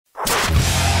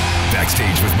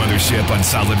Backstage with Mothership on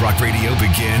Solid Rock Radio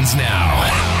begins now.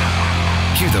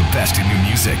 Hear the best in new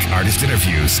music, artist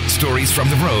interviews, stories from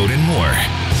the road, and more.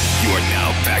 You are now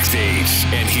backstage,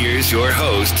 and here's your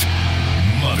host,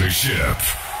 Mothership.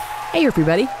 Hey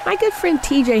everybody, my good friend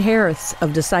TJ Harris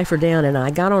of Decyfer Down and I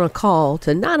got on a call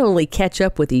to not only catch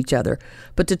up with each other,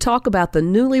 but to talk about the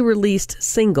newly released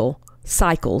single,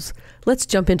 Cycles. Let's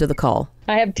jump into the call.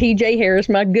 I have TJ Harris,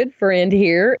 my good friend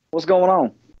here. What's going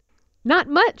on? Not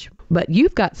much, but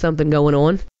you've got something going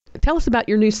on. Tell us about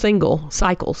your new single,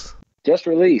 Cycles. Just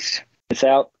released. It's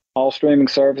out all streaming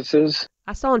services.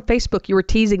 I saw on Facebook you were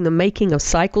teasing the Making of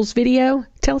Cycles video.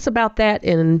 Tell us about that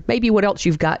and maybe what else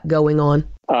you've got going on.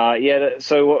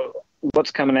 So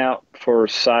what's coming out for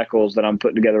Cycles that I'm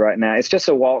putting together right now, it's just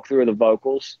a walkthrough of the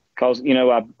vocals. Because, you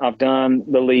know, I've done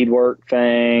the lead work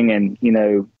thing and, you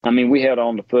know, I mean, we held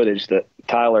on to footage that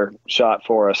Tyler shot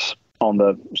for us on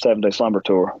the 7-Day Slumber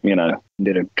Tour, you know,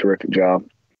 did a terrific job.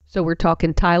 So we're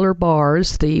talking Tyler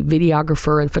Bars, the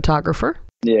videographer and photographer.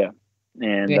 Yeah.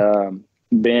 And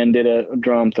Ben did a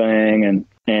drum thing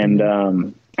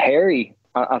and Harry,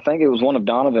 I think it was one of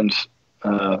Donovan's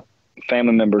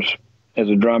family members as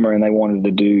a drummer, and they wanted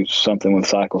to do something with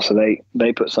Cycles. So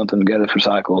they put something together for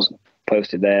Cycles,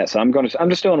 posted that. So I'm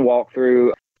just doing a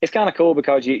walkthrough. It's kind of cool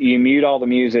because you mute all the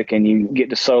music and you get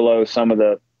to solo some of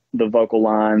the vocal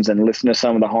lines and listen to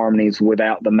some of the harmonies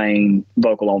without the main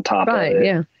vocal on top of it.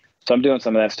 Yeah. So I'm doing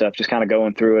some of that stuff, just kind of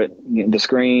going through it, you know, the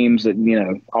screams,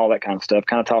 all that kind of stuff.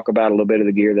 Kind of talk about a little bit of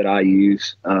the gear that I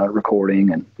use,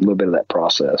 recording, and a little bit of that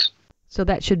process. So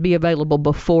that should be available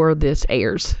before this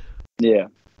airs. Yeah.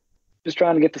 Just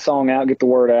trying to get the song out, get the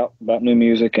word out about new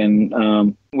music.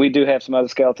 And we do have some other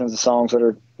skeletons of songs that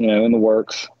are, you know, in the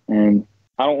works. And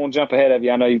I don't want to jump ahead of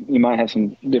you. I know you might have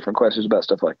some different questions about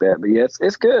stuff like that. But yeah,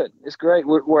 it's good. It's great.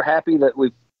 We're happy that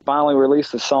we've finally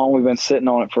released the song. We've been sitting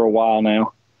on it for a while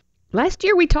now. Last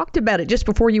year we talked about it just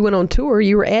before you went on tour.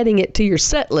 You were adding it to your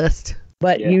set list,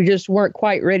 but you just weren't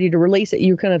quite ready to release it.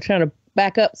 You were kind of trying to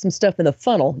back up some stuff in the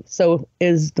funnel. So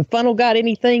is the funnel got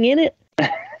anything in it?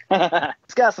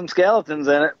 It's got some skeletons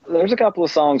in it. There's a couple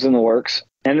of songs in the works.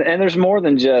 And there's more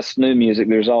than just new music.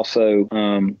 There's also...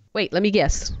 Wait, let me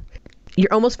guess.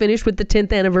 You're almost finished with the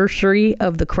 10th anniversary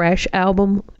of the Crash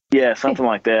album? Yeah, something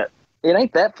like that. It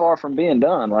ain't that far from being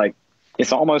done. Like,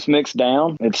 it's almost mixed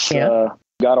down. It's...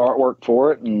 got artwork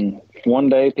for it, and one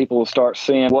day people will start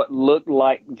seeing what looked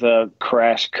like the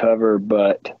Crash cover,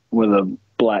 but with a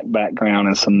black background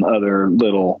and some other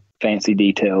little fancy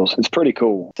details. It's pretty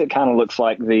cool. It kind of looks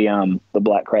like the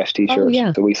Black Crash t-shirts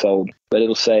that we sold, but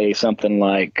it'll say something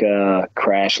like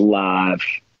Crash Live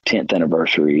 10th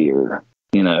anniversary, or,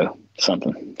 you know,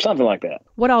 something like that.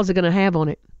 What else is it going to have on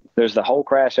it? There's the whole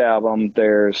Crash album.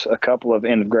 There's a couple of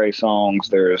End of Grey songs.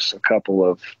 There's a couple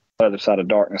of Other Side of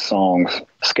Darkness songs,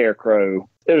 Scarecrow.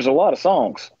 There's a lot of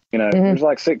songs, you know. There's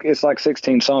it's like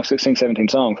 16, 17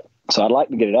 songs. So I'd like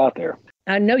to get it out there.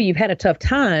 I know you've had a tough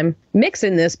time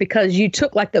mixing this because you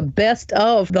took like the best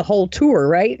of the whole tour,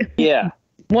 right? Yeah.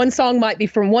 One song might be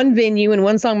from one venue and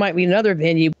one song might be another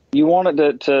venue. You want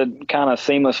it to kind of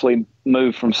seamlessly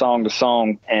move from song to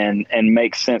song and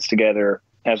make sense together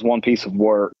as one piece of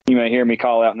work. You may hear me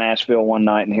call out Nashville one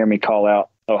night and hear me call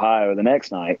out Ohio the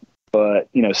next night. But,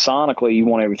 you know, sonically, you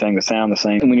want everything to sound the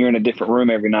same. And when you're in a different room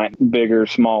every night, bigger,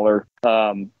 smaller,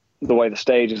 the way the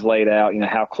stage is laid out, you know,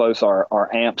 how close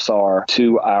our amps are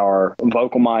to our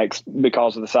vocal mics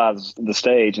because of the size of the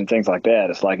stage and things like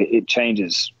that. It's like it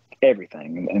changes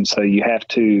everything. And so you have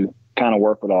to kind of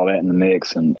work with all that in the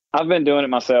mix. And I've been doing it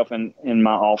myself in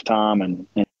my off time, and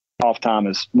off time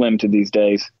is limited these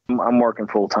days. I'm working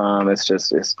full time. It's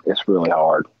just, it's really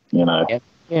hard, you know.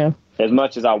 Yeah. As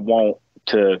much as I want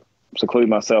to seclude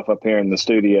myself up here in the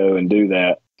studio and do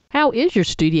that. How is your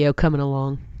studio coming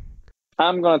along?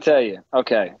 I'm going to tell you.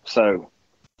 Okay, so,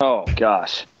 oh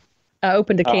gosh. I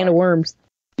opened a can of worms.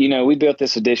 You know, we built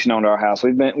this addition onto our house.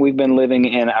 We've been living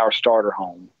in our starter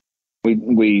home.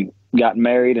 We got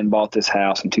married and bought this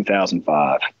house in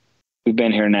 2005. We've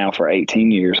been here now for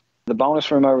 18 years. The bonus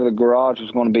room over the garage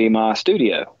was going to be my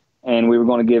studio, and we were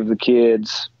going to give the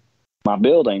kids my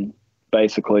building,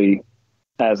 basically,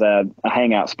 as a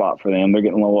hangout spot for them. They're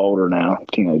getting a little older now,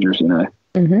 teenagers, you know.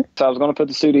 So I was going to put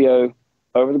the studio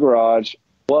over the garage,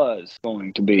 was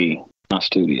going to be my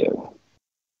studio.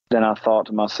 Then I thought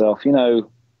to myself, you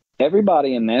know,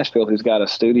 everybody in Nashville who's got a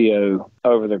studio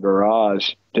over their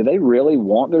garage, do they really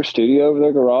want their studio over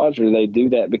their garage, or do they do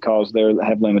that because they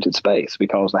have limited space,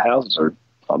 because the houses are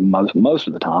most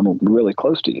of the time really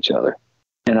close to each other?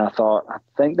 And I thought, I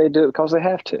think they do it because they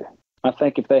have to. I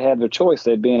think if they had their choice,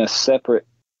 they'd be in a separate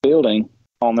building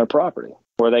on their property.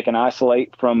 where they can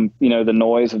isolate from, the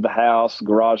noise of the house,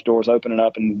 garage doors opening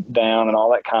up and down and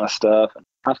all that kind of stuff.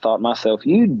 I thought to myself,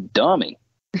 you dummy,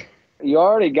 you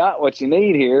already got what you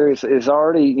need here. It's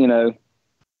already,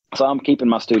 so I'm keeping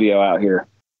my studio out here,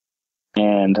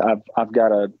 and I've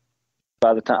got a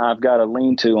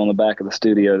lean-to on the back of the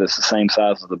studio that's the same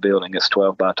size as the building. It's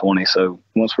 12 by 20. So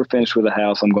once we're finished with the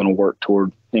house, I'm going to work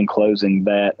toward enclosing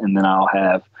that, and then I'll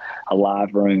have a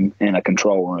live room and a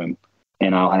control room,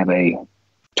 and I'll have a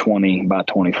 20 by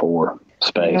 24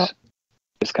 space. Yep.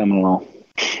 It's coming along.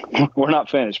 We're not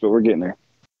finished, but we're getting there.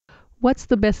 What's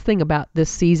the best thing about this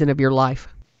season of your life?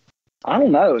 I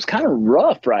don't know. It's kind of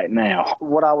rough right now.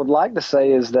 What I would like to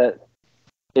say is that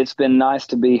it's been nice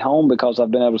to be home because I've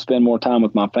been able to spend more time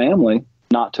with my family,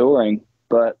 not touring,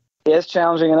 but it's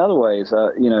challenging in other ways.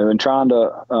 And trying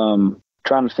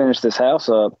to finish this house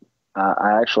up,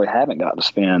 I actually haven't got to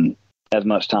spend as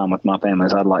much time with my family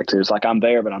as I'd like to. It's like I'm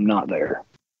there, but I'm not there.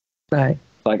 Right.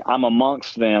 Like I'm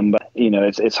amongst them, but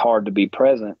it's hard to be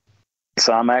present.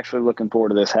 So I'm actually looking forward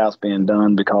to this house being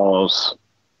done because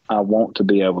I want to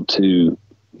be able to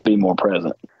be more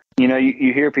present.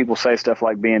 You hear people say stuff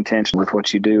like be intentional with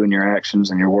what you do and your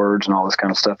actions and your words and all this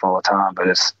kind of stuff all the time, but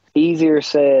it's easier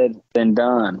said than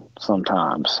done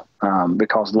sometimes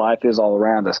because life is all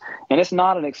around us. And it's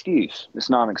not an excuse. It's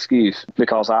not an excuse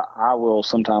because I will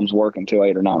sometimes work until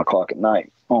 8 or 9 o'clock at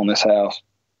night on this house,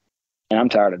 and I'm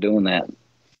tired of doing that.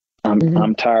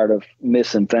 I'm tired of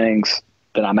missing things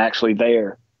that I'm actually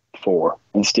there for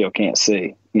and still can't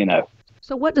see,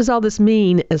 So what does all this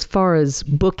mean as far as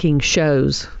booking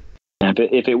shows?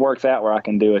 If it works out where I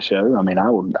can do a show,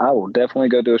 I will definitely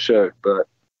go do a show, but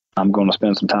I'm going to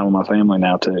spend some time with my family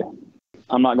now too.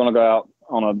 I'm not going to go out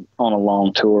on a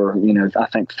long tour. I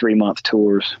think 3-month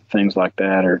tours, things like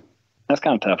that that's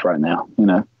kind of tough right now,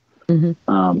 but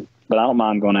I don't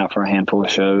mind going out for a handful of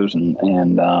shows and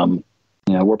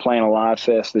we're playing a live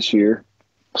fest this year.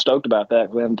 Stoked about that.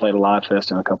 We haven't played a live fest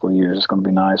in a couple of years. It's going to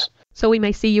be nice. So we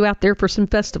may see you out there for some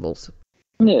festivals.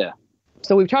 Yeah.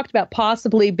 So we've talked about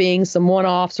possibly being some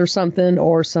one-offs or something,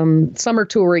 or some summer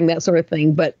touring, that sort of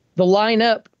thing. But the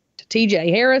lineup to TJ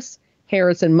Harris,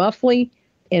 Harrison Muffley,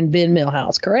 and Ben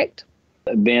Millhouse, correct?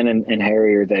 Ben and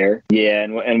Harry are there. Yeah,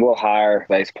 and we'll hire a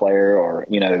bass player, or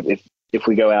if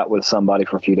we go out with somebody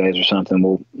for a few days or something,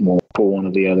 we'll pull one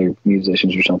of the other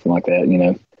musicians or something like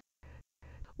that.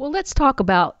 Well, let's talk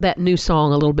about that new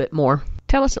song a little bit more.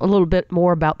 Tell us a little bit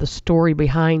more about the story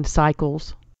behind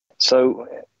Cycles. So,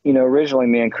 originally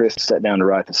me and Chris sat down to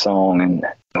write the song, and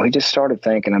we just started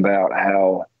thinking about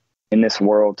how in this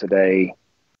world today,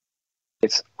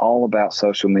 it's all about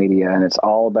social media, and it's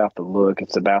all about the look.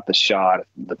 It's about the shot,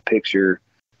 the picture.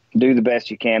 Do the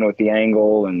best you can with the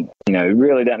angle, and, it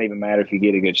really doesn't even matter if you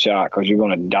get a good shot because you're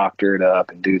going to doctor it up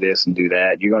and do this and do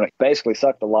that. You're going to basically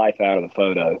suck the life out of the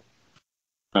photo.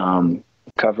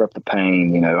 Cover up the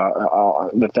pain, all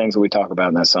the things that we talk about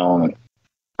in that song.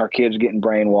 Our kids getting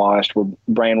brainwashed. We're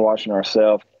brainwashing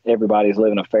ourselves. Everybody's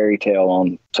living a fairy tale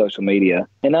on social media,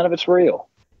 and none of it's real.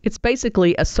 It's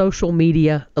basically a social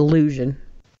media illusion.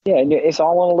 Yeah, and it's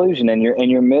all an illusion, and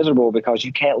you're miserable because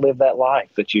you can't live that life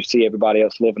that you see everybody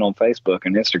else living on Facebook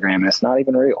and Instagram, and it's not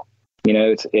even real.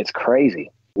 It's crazy.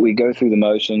 We go through the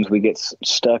motions. We get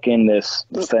stuck in this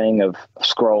thing of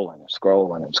scrolling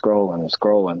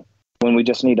when we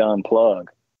just need to unplug.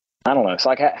 I don't know. It's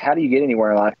like, how do you get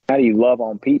anywhere in life? How do you love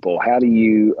on people? How do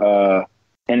you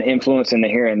and influence in the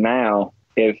here and now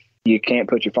if you can't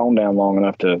put your phone down long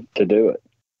enough to do it?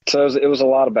 So it was a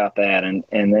lot about that. And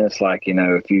then it's like,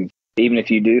 even if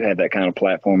you do have that kind of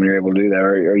platform and you're able to do that,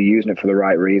 are you using it for the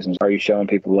right reasons? Are you showing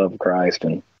people the love of Christ?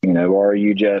 And, or are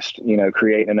you just,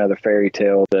 creating another fairy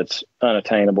tale that's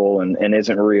unattainable and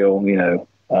isn't real,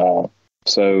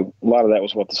 So a lot of that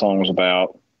was what the song was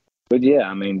about. But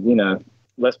yeah,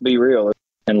 let's be real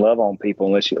and love on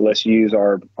people. Let's use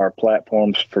our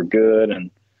platforms for good.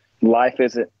 And life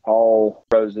isn't all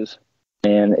roses,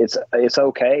 and it's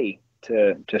okay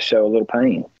to show a little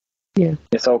pain. Yeah.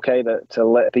 It's okay to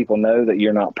let people know that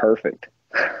you're not perfect.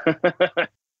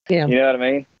 Yeah. You know what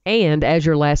I mean? And as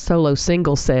your last solo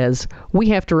single says, we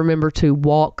have to remember to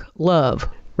walk love,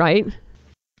 right?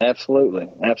 Absolutely.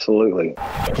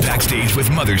 Backstage with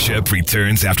Mothership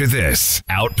returns after this.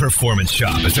 Out Performance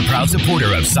Shop is a proud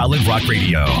supporter of Solid Rock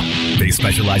Radio. They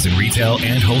specialize in retail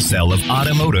and wholesale of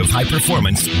automotive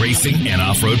high-performance racing and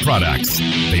off-road products.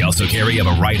 They also carry a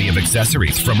variety of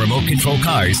accessories from remote control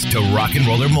cars to rock and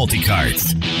roller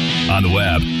multi-carts. On the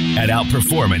web at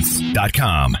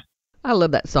outperformance.com. I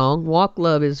love that song. Walk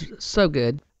Love is so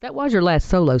good. That was your last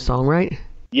solo song, right?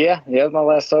 Yeah, it was my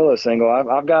last solo single.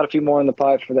 I've got a few more in the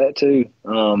pipe for that too.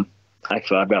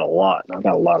 Actually, I've got a lot. I've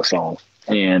got a lot of songs.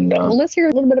 And well, let's hear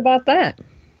a little bit about that.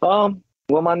 Well,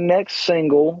 my next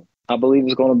single, I believe,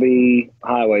 is going to be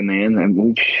Highwayman.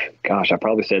 And gosh, I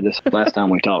probably said this last time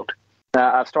we talked.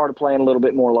 I started playing a little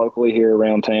bit more locally here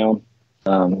around town,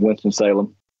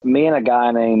 Winston-Salem. Me and a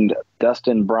guy named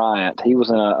Dustin Bryant, he was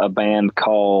in a band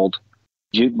called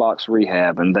Jukebox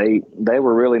Rehab, and they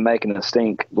were really making a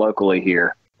stink locally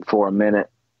here for a minute.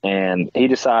 And he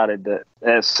decided that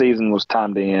as season was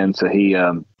time to end, so he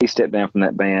stepped down from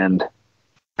that band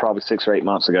probably 6 or 8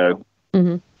 months ago.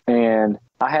 Mm-hmm. And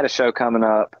I had a show coming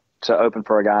up to open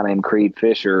for a guy named Creed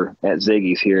Fisher at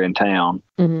Ziggy's here in town.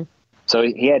 Mm-hmm. So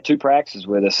he had 2 practices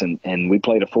with us, and we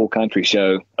played a full country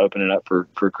show opening up for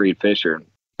Creed Fisher.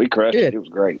 We crushed it. It was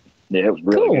great. Yeah, it was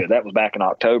really good. That was back in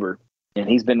October. And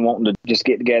he's been wanting to just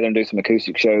get together and do some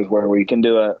acoustic shows where we can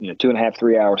do a 2.5,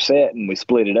 3 hour set, and we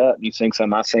split it up. You sing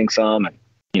some, I sing some, and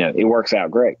it works out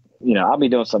great. I'll be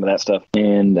doing some of that stuff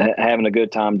and having a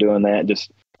good time doing that.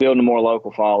 Just building a more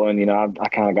local following. I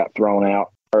kind of got thrown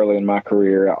out early in my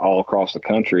career all across the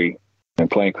country and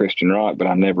playing Christian rock, but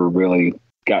I never really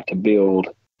got to build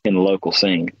in the local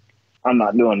scene. I'm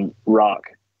not doing rock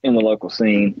in the local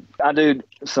scene. I do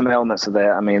some elements of that.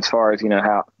 I mean, as far as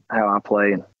how I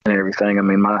play and everything. I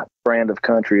mean, my brand of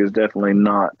country is definitely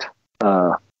not,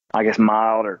 I guess,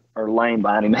 mild or lame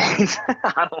by any means.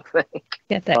 I don't think.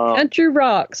 Got that country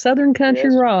rock, Southern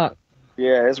country rock.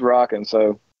 Yeah, it's rocking.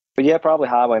 So, but yeah, probably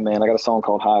Highwayman. I got a song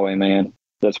called Highwayman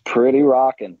that's pretty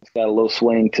rocking. It's got a little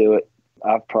swing to it.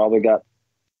 I've probably got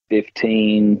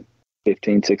 15,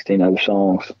 16 other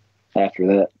songs after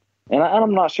that. And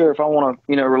I'm not sure if I want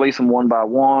to, release them one by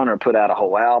one or put out a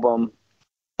whole album.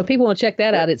 If people want to check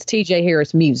that out, it's TJ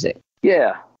Harris Music.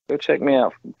 Yeah, go check me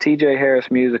out. TJ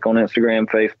Harris Music on Instagram,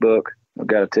 Facebook. I've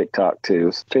got a TikTok too.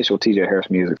 It's official TJ Harris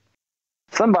Music.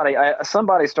 Somebody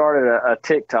started a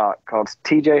TikTok called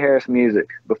TJ Harris Music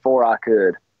before I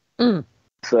could. Mm.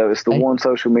 So it's the one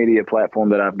social media platform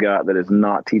that I've got that is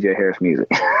not TJ Harris Music.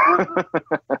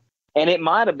 And it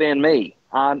might have been me.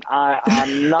 I'm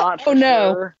not sure.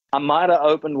 No. I might have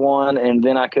opened one and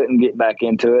then I couldn't get back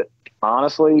into it.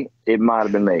 Honestly, it might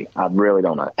have been me. I really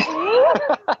don't know.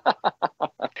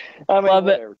 I mean, love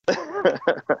it.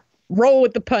 Roll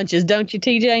with the punches, don't you,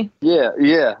 TJ?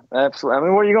 Yeah, absolutely. I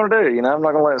mean, what are you going to do? I'm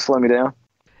not going to let it slow me down.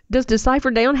 Does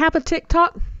Decyfer Down have a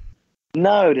TikTok?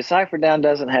 No, Decyfer Down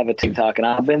doesn't have a TikTok, and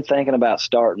I've been thinking about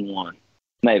starting one.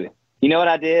 Maybe. You know what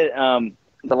I did?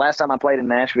 The last time I played in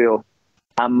Nashville,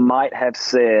 I might have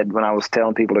said when I was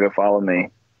telling people to go follow me,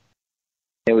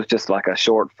 it was just like a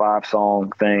short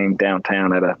 5-song thing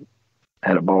downtown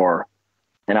at a bar.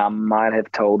 And I might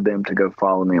have told them to go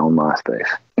follow me on MySpace.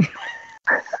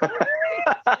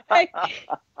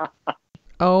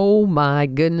 Oh my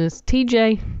goodness.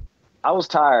 TJ. I was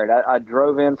tired. I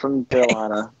drove in from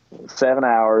Carolina 7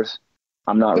 hours.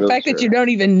 I'm not really sure. The fact that you don't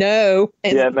even know.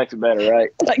 Yeah, it makes it better, right?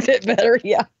 Makes it better,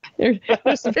 yeah.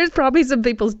 There's probably some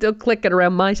people still clicking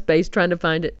around MySpace trying to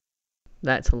find it.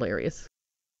 That's hilarious.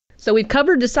 So we've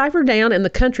covered Decyfer Down and the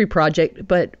Country Project,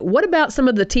 but what about some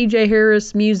of the TJ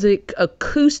Harris Music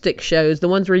acoustic shows, the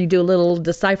ones where you do a little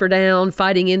Decyfer Down,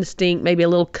 Fighting Instinct, maybe a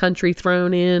little country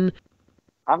thrown in?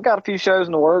 I've got a few shows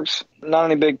in the works. Not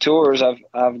any big tours.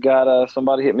 I've got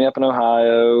somebody hit me up in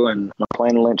Ohio, and I'm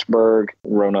playing in Lynchburg,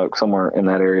 Roanoke, somewhere in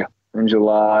that area in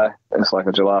July. It's like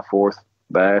a July 4th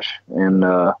bash, and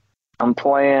I'm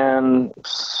playing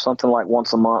something like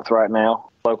once a month right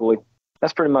now locally.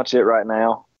 That's pretty much it right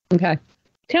now. Okay.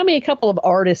 Tell me a couple of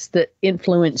artists that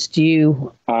influenced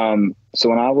you. So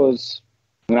when I was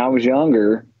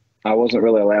younger, I wasn't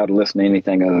really allowed to listen to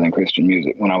anything other than Christian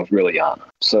music when I was really young.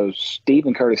 So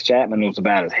Stephen Curtis Chapman was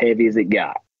about as heavy as it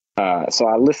got. So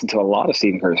I listened to a lot of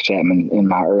Stephen Curtis Chapman in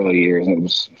my early years. It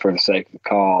was For the Sake of the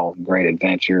Call, Great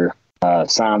Adventure,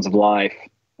 Signs of Life,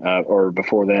 or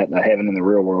before that, Heaven in the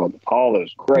Real World. All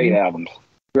those great albums.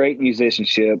 Great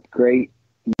musicianship, great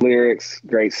lyrics,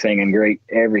 great singing, great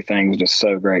everything was just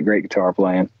so great. Great guitar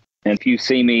playing. And if you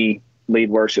see me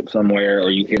lead worship somewhere or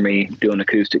you hear me do an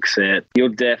acoustic set, you'll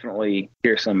definitely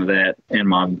hear some of that in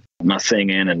my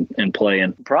singing and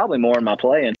playing. Probably more in my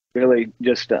playing. Really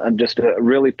just a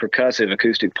really percussive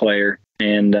acoustic player.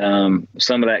 And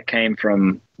some of that came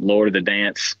from Lord of the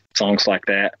Dance, songs like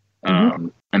that. Mm-hmm.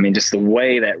 I mean, just the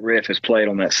way that riff is played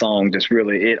on that song, just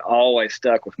really, it always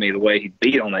stuck with me. The way he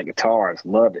beat on that guitar, I just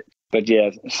loved it. But yeah,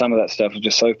 some of that stuff is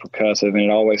just so percussive, and it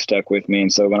always stuck with me.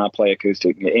 And so when I play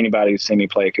acoustic, anybody who's seen me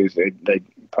play acoustic, they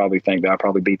probably think that I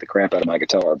probably beat the crap out of my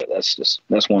guitar. But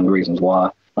that's one of the reasons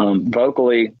why.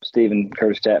 Vocally, Stephen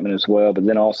Curtis Chapman as well, but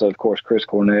then also, of course, Chris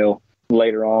Cornell.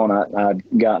 Later on, I'd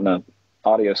gotten a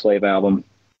Audio Slave album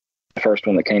the first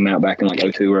one that came out back in like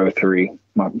 02 or 03.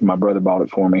 My brother bought it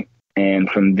for me. And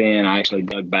from then, I actually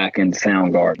dug back into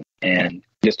Soundgarden. And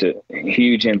just a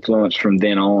huge influence from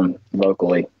then on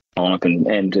vocally on up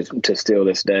and to still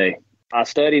this day. I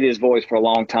studied his voice for a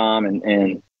long time.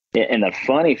 And the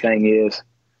funny thing is,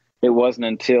 it wasn't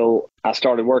until I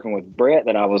started working with Brett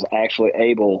that I was actually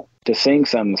able to sing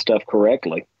some of the stuff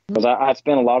correctly. Because I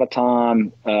spent a lot of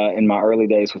time in my early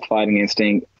days with Fighting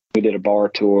Instinct. We did a bar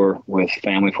tour with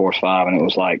Family Force 5, and it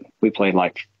was like we played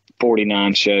like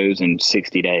 49 shows in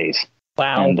 60 days.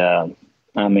 Wow. And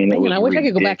I mean, it was I wish ridiculous.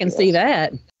 I could go back and see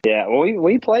that. Yeah, well,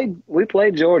 we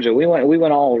played Georgia. We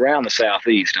went all around the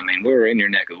Southeast. I mean, we were in your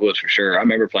neck of the woods for sure. I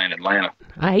remember playing Atlanta.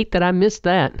 I hate that I missed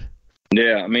that.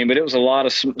 Yeah, I mean, but it was a lot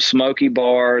of smoky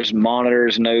bars,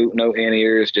 monitors, no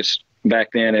in-ears. Just back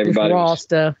then, everybody Raw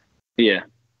stuff. Yeah,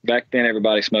 back then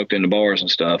everybody smoked in the bars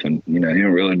and stuff, and you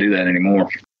don't really do that anymore.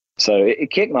 So it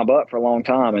kicked my butt for a long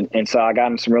time, and so I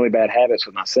got in some really bad habits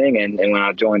with my singing. And when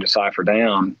I joined Decyfer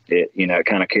Down, it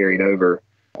kind of carried over,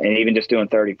 and even just doing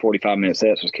 30, 45-minute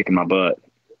sets was kicking my butt.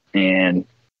 And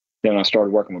then when I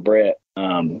started working with Brett,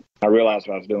 I realized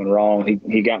what I was doing wrong.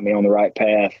 He got me on the right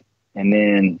path, and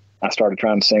then I started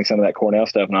trying to sing some of that Cornell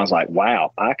stuff, and I was like,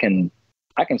 wow, I can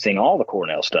sing all the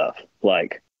Cornell stuff.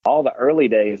 Like all the early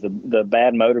days, the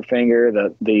Bad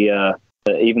Motorfinger, the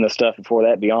even the stuff before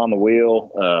that, Beyond the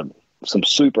Wheel, some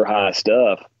super high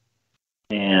stuff.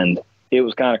 And it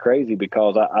was kind of crazy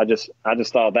because I just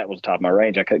thought that was the top of my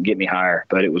range. I couldn't get any higher,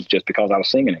 but it was just because I was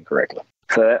singing incorrectly.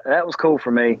 So that was cool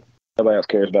for me. Nobody else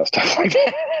cares about stuff like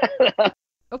that.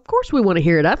 Of course we want to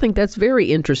hear it. I think that's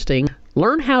very interesting.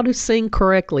 Learn how to sing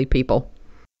correctly, people.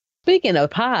 Speaking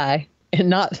of high, and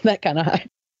not that kind of high.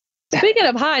 Speaking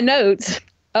of high notes,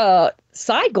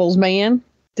 cycles, man.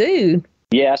 Dude.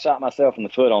 Yeah, I shot myself in the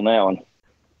foot on that one.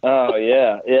 Oh,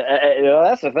 yeah.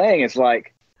 That's the thing. It's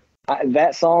like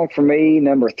that song for me,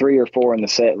 number 3 or 4 in the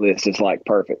set list, is like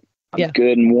perfect. I'm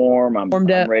good and warm. I'm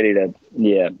ready to,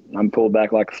 I'm pulled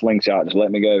back like a slingshot. Just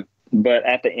let me go. But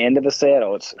at the end of the set,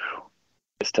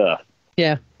 it's tough.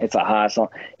 Yeah. It's a high song.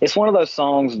 It's one of those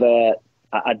songs that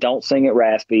I don't sing it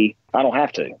raspy. I don't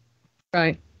have to.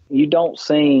 Right. You don't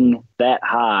sing that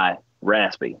high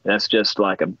raspy. That's just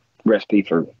like a recipe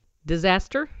for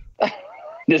disaster.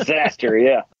 Disaster,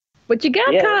 yeah. But you got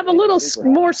kind of a little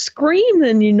more scream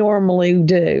than you normally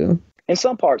do. In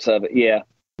some parts of it, yeah.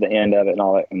 The end of it and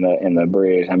all that in the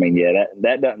bridge. I mean, yeah,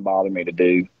 that doesn't bother me to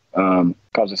do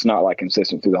because it's not like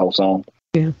consistent through the whole song.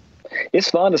 Yeah. It's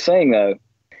fun to sing though.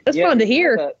 It's fun to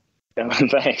hear.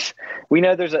 Thanks. We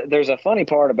know there's a funny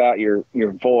part about your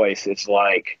voice. It's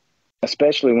like,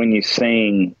 especially when you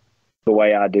sing the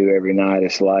way I do every night,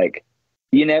 it's like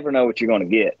you never know what you're going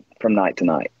to get from night to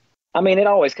night. I mean, it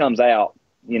always comes out,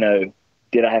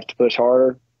 did I have to push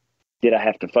harder? Did I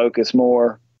have to focus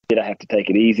more? Did I have to take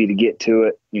it easy to get to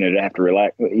it? Did I have to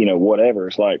relax? Whatever.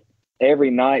 It's like every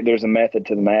night there's a method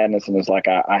to the madness, and it's like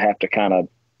I have to kind of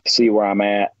see where I'm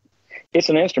at. It's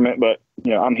an instrument, but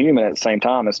I'm human at the same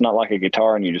time. It's not like a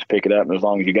guitar and you just pick it up, and as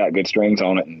long as you got good strings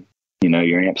on it and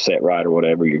your amp set right or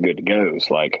whatever, you're good to go. It's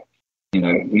like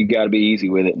you got to be easy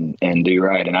with it and do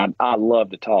right. And I love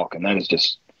to talk, and that is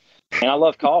just, and I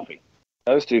love coffee.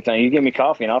 Those two things. You give me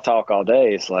coffee and I'll talk all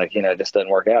day. It's like it just doesn't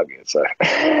work out good. So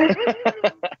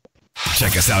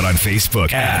check us out on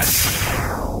Facebook at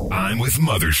I'm with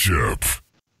Mothership.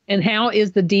 And how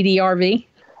is the DDRV?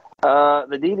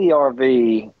 The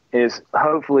DDRV is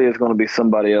hopefully going to be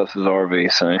somebody else's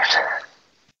RV soon.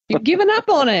 You've given up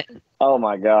on it. Oh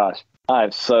my gosh. I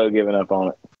have so given up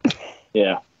on it.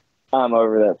 Yeah. I'm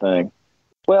over that thing.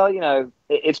 Well,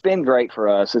 it's been great for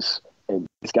us. It's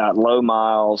got low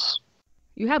miles.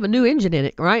 You have a new engine in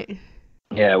it, right?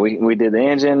 Yeah, we did the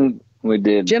engine. We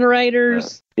did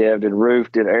generators. We did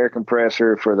roof, did air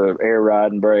compressor for the air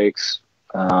ride and brakes.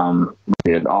 We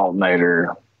did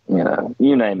alternator,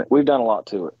 you name it. We've done a lot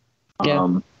to it.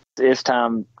 Yeah. It's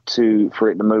time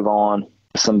for it to move on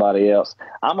to somebody else.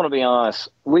 I'm going to be honest.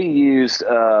 We used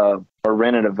or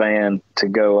rented a van to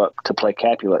go up to play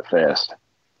Capulet Fest.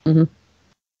 Mm-hmm.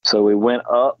 So we went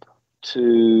up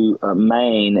to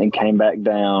Maine and came back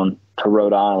down to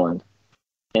Rhode Island.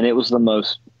 And it was the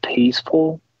most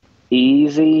peaceful,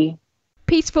 easy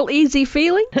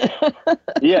feeling?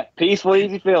 Yeah, peaceful,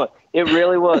 easy feeling. It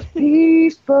really was.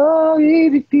 Peaceful,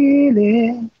 easy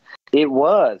feeling. It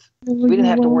was. We didn't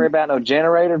have to worry about no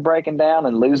generator breaking down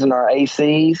and losing our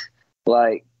ACs.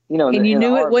 Like, And you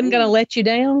knew it wasn't going to let you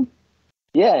down?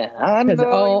 Yeah. I know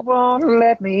you want to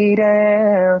let me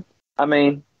down. I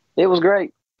mean, it was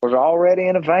great. We're already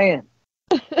in a van.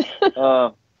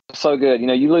 So good.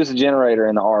 You lose a generator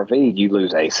in the RV, you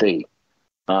lose AC.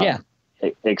 Yeah.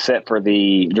 except for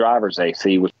the driver's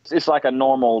AC, which it's like a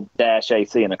normal dash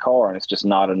AC in a car, and it's just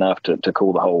not enough to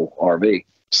cool the whole RV.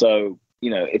 So,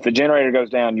 if the generator goes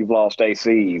down, you've lost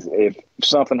ACs. If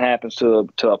something happens to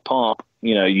a pump,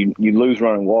 you lose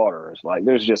running water. It's like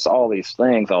there's just all these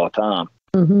things all the time.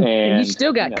 Mm-hmm. And you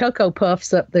still got Cocoa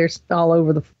Puffs up there all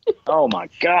over the. Oh my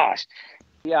gosh!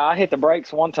 Yeah, I hit the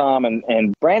brakes one time,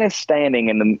 and Brandon's standing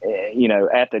in the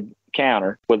at the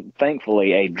counter with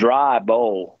thankfully a dry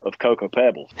bowl of Cocoa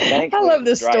Pebbles. Thankfully, I love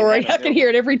this story. I can hear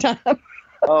it every time.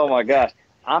 Oh my gosh.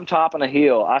 I'm topping a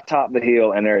hill. I top the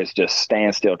hill, and there is just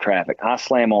standstill traffic. I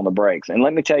slam on the brakes. And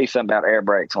let me tell you something about air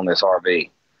brakes on this RV.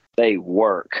 They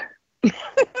work.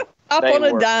 Up they on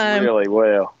a work dime. Really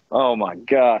well. Oh, my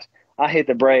gosh. I hit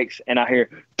the brakes, and I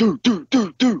hear, doo, doo,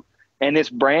 doo, doo. And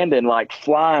it's Brandon, like,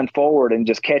 flying forward and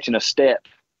just catching a step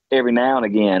every now and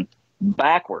again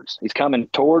backwards. He's coming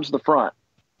towards the front,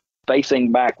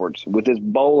 facing backwards with this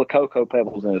bowl of Cocoa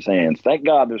Pebbles in his hands. Thank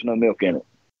God there's no milk in it.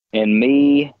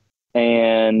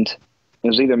 And it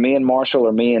was either me and Marshall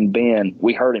or me and Ben.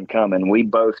 We heard him coming. We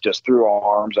both just threw our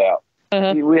arms out.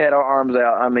 Uh-huh. We had our arms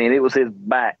out. I mean, it was his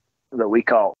back that we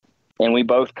caught. And we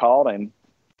both caught him.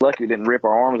 Luckily, didn't rip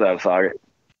our arms out of socket.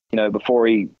 Before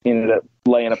he ended up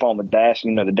laying up on the dash.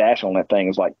 The dash on that thing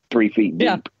is like 3 feet deep.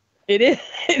 Yeah, it is.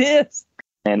 It is.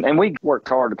 And we worked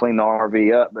hard to clean the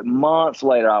RV up. But months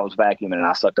later, I was vacuuming and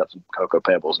I sucked up some Cocoa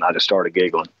Pebbles and I just started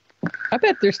giggling. I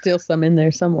bet there's still some in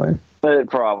there somewhere.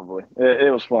 Probably.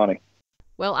 It was funny.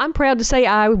 Well, I'm proud to say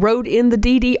I rode in the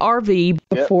DDRV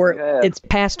before it's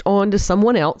passed on to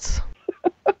someone else.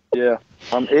 Yeah.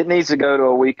 It needs to go to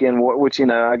a weekend, which,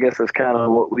 I guess is kind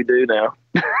of what we do now.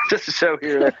 Just to show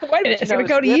here. Wait a minute, it's going to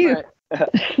go to you.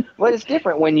 Well, it's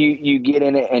different when you get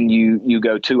in it and you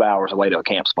go 2 hours away to a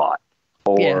camp spot.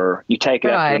 Or you take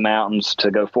it up to the mountains to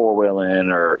go four-wheeling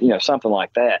or, something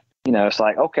like that. It's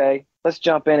like, okay, let's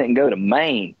jump in it and go to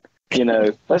Maine.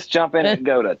 Let's jump in it and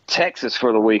go to Texas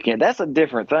for the weekend. That's a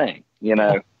different thing,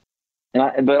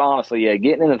 But honestly,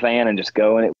 getting in the van and just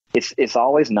going, it's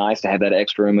always nice to have that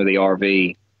extra room of the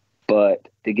RV, but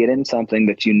to get in something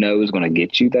that is going to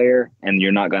get you there and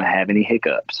you're not going to have any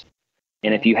hiccups.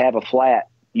 And if you have a flat,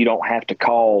 you don't have to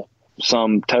call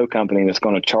some tow company that's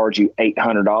going to charge you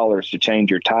 $800 to change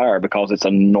your tire because it's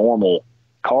a normal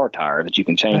car tire that you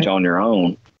can change on your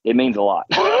own. It means a lot.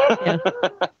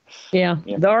 Yeah.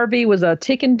 The RV was a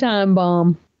ticking time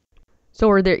bomb. So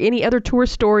are there any other tour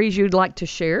stories you'd like to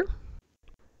share?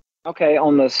 Okay,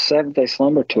 on the 7th Day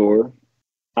Slumber Tour,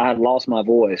 I had lost my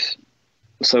voice.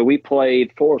 So we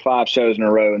played 4 or 5 shows in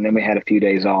a row, and then we had a few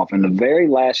days off. And the very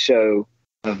last show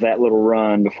of that little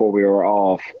run before we were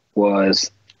off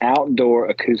was outdoor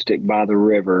acoustic by the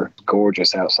river.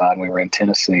 Gorgeous outside. We were in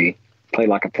Tennessee. Played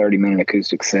like a 30-minute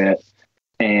acoustic set.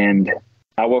 And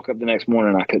I woke up the next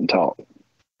morning and I couldn't talk.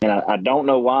 And I don't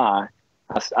know why.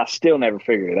 I still never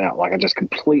figured it out. Like I just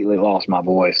completely lost my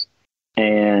voice.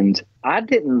 And I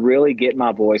didn't really get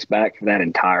my voice back for that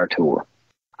entire tour.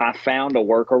 I found a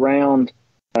workaround.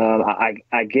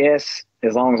 I guess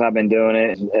as long as I've been doing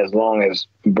it, as long as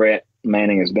Brett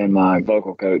Manning has been my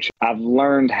vocal coach, I've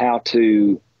learned how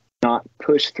to not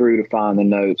push through to find the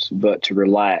notes, but to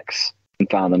relax and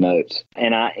find the notes.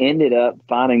 And I ended up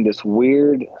finding this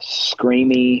weird,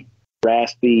 screamy,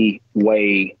 raspy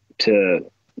way to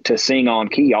sing on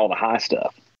key all the high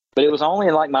stuff. But it was only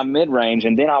in like my mid-range,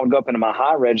 and then I would go up into my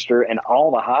high register, and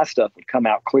all the high stuff would come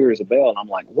out clear as a bell. And I'm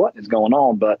like, what is going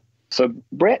on? But so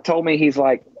Brett told me, he's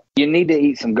like, you need to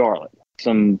eat some garlic,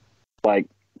 some like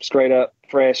straight up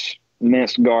fresh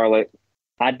minced garlic.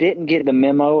 I didn't get the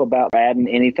memo about adding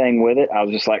anything with it. I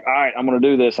was just like, all right, I'm going to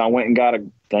do this. I went and got a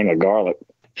thing of garlic.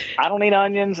 I don't eat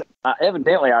onions.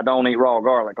 Evidently, I don't eat raw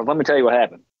garlic, because let me tell you what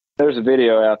happened. There's a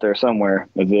video out there somewhere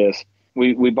of this.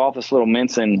 We bought this little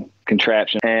mincing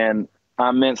contraption, and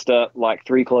I minced up like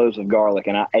 3 cloves of garlic,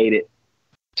 and I ate it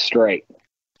straight.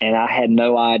 And I had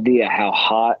no idea how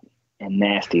hot and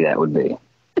nasty that would be.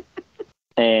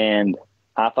 And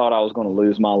I thought I was going to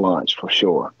lose my lunch for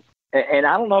sure. And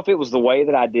I don't know if it was the way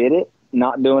that I did it,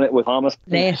 not doing it with hummus.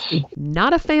 Nasty.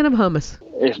 Not a fan of hummus.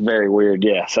 It's very weird,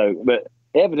 yeah. So, but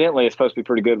evidently it's supposed to be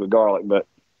pretty good with garlic, but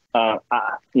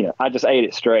I just ate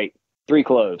it straight. 3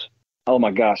 cloves. Oh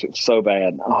my gosh, it was so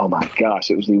bad. Oh my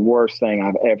gosh, it was the worst thing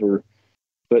I've ever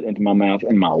put into my mouth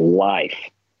in my life.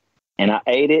 And I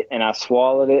ate it and I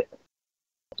swallowed it.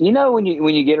 You know when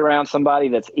you get around somebody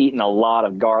that's eating a lot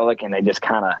of garlic and they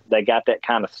got that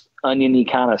kind of oniony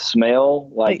kind of smell,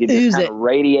 like it just kind of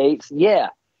radiates. Yeah.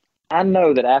 I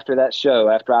know that after that show,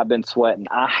 after I've been sweating,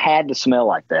 I had to smell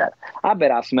like that. I bet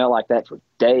I smell like that for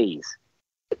days.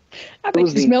 I bet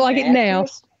you smell like it now.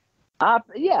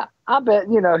 I bet,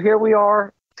 here we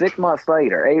are 6 months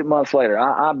later, 8 months later.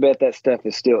 I bet that stuff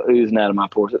is still oozing out of my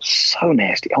pores. It's so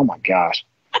nasty. Oh my gosh.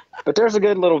 But there's a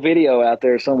good little video out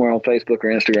there somewhere on Facebook or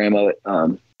Instagram of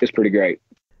it. It's pretty great.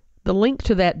 The link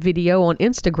to that video on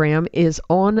Instagram is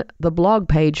on the blog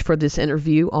page for this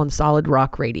interview on Solid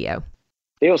Rock Radio.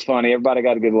 It was funny. Everybody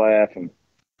got a good laugh.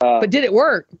 But did it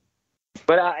work?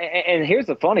 But and here's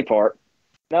the funny part.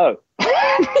 No.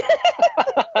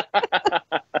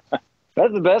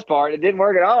 That's the best part. It didn't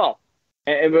work at all.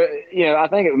 But I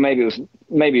think it was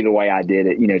maybe the way I did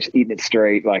it. Just eating it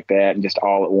straight like that and just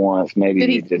all at once. Maybe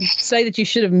did he say that you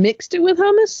should have mixed it with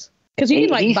hummus? Because you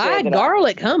need buy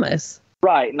garlic hummus.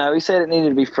 Right. No, he said it needed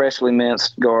to be freshly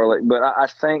minced garlic. But I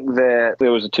think that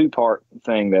there was a 2-part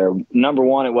thing there. Number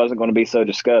one, it wasn't going to be so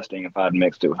disgusting if I'd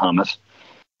mixed it with hummus.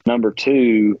 Number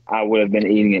two, I would have been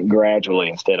eating it gradually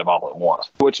instead of all at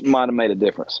once, which might have made a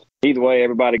difference. Either way,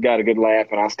 everybody got a good laugh,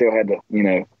 and I still had to,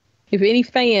 If any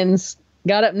fans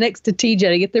got up next to TJ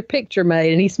to get their picture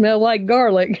made and he smelled like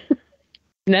garlic,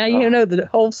 now you know the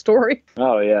whole story.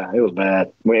 Oh, yeah, it was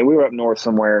bad. We were up north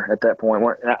somewhere at that point.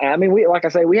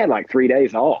 We had like 3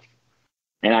 days off,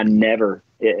 and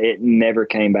it never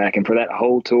came back. And for that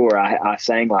whole tour, I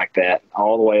sang like that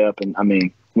all the way up, and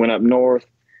went up north,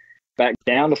 back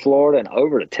down to Florida and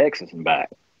over to Texas and back.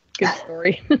 Good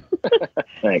story.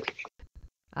 Thanks.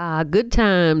 Good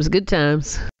times.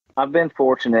 I've been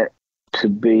fortunate to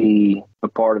be a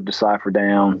part of Decyfer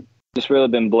Down. Just really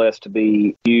been blessed to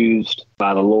be used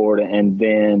by the Lord. And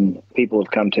then people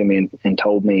have come to me and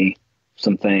told me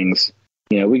some things.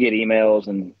 We get emails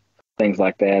and things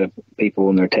like that of people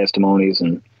and their testimonies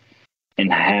and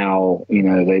how,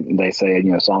 they say,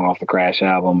 a song off the Crash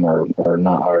album or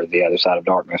not, or The Other Side of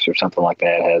Darkness or something like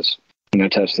that has,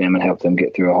 touched them and helped them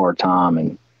get through a hard time.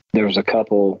 And there was a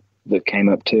couple that came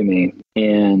up to me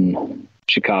in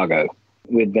Chicago.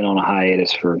 We'd been on a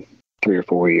hiatus for 3 or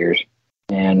 4 years,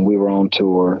 and we were on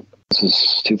tour. This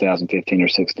is 2015 or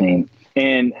 16.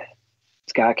 And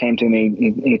this guy came to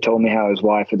me. He told me how his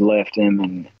wife had left him,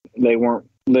 and they weren't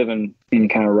living any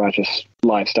kind of righteous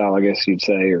lifestyle, I guess you'd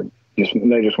say, or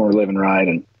they just weren't living right.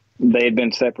 And they had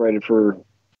been separated for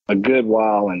a good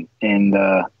while, and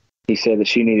he said that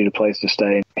she needed a place to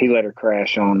stay. He let her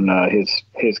crash on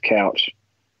his couch.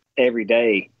 Every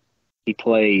day he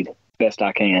played Best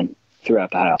I Can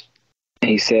throughout the house.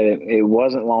 He said it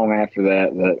wasn't long after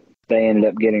that they ended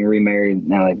up getting remarried.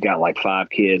 Now they've got like 5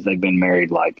 kids. They've been married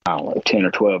like, 10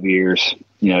 or 12 years,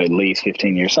 at least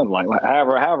 15 years, something like that.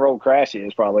 However old Crash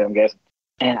is, probably, I'm guessing.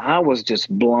 And I was just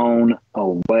blown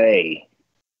away.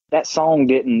 That song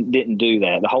didn't do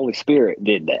that. The Holy Spirit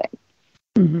did that.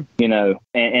 Mm-hmm.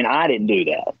 And I didn't do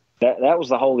that. That was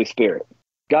the Holy Spirit.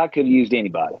 God could have used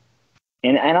anybody.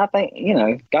 And I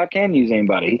think, God can use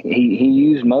anybody. He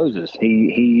used Moses. He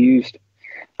used,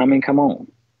 come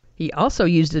on. He also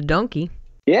used a donkey.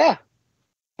 Yeah.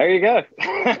 There you go.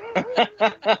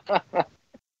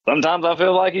 Sometimes I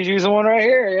feel like he's using one right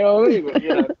here,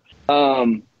 But,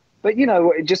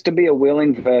 just to be a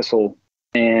willing vessel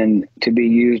and to be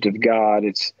used of God,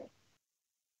 it's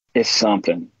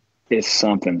something. It's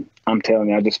something. I'm telling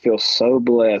you, I just feel so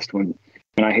blessed when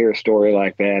I hear a story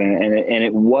like that. And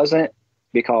it wasn't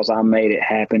because I made it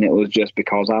happen. It was just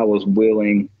because I was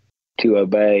willing to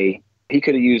obey. He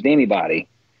could have used anybody,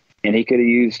 and he could have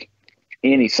used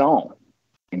any song,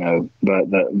 but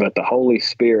the Holy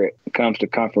Spirit comes to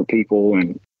comfort people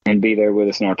and be there with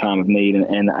us in our time of need.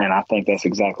 And I think that's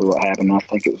exactly what happened. I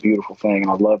think it was a beautiful thing.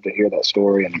 And I'd love to hear that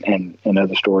story and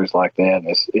other stories like that. And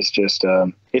it's just,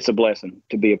 it's a blessing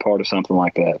to be a part of something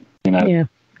like that, Yeah.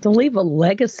 To leave a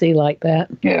legacy like that.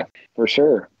 Yeah, for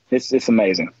sure. It's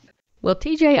amazing. Well,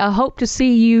 TJ, I hope to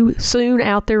see you soon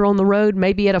out there on the road,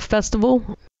 maybe at a festival.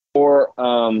 Or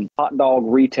hot dog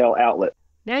retail outlet.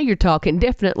 Now you're talking.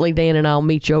 Definitely, Dan and I'll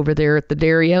meet you over there at the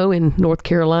Dario in North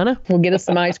Carolina. We'll get us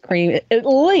some ice cream. At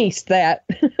least that.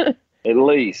 At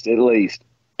least.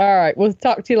 All right. We'll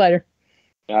talk to you later.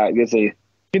 All right. Good to see you.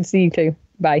 Good to see you too.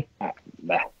 Bye. All right,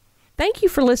 bye. Thank you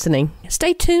for listening.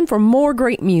 Stay tuned for more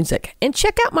great music and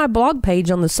check out my blog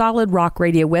page on the Solid Rock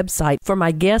Radio website for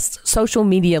my guests' social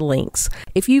media links.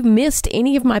 If you've missed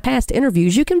any of my past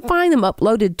interviews, you can find them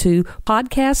uploaded to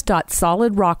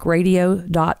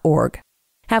podcast.solidrockradio.org.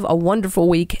 Have a wonderful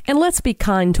week, and let's be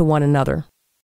kind to one another.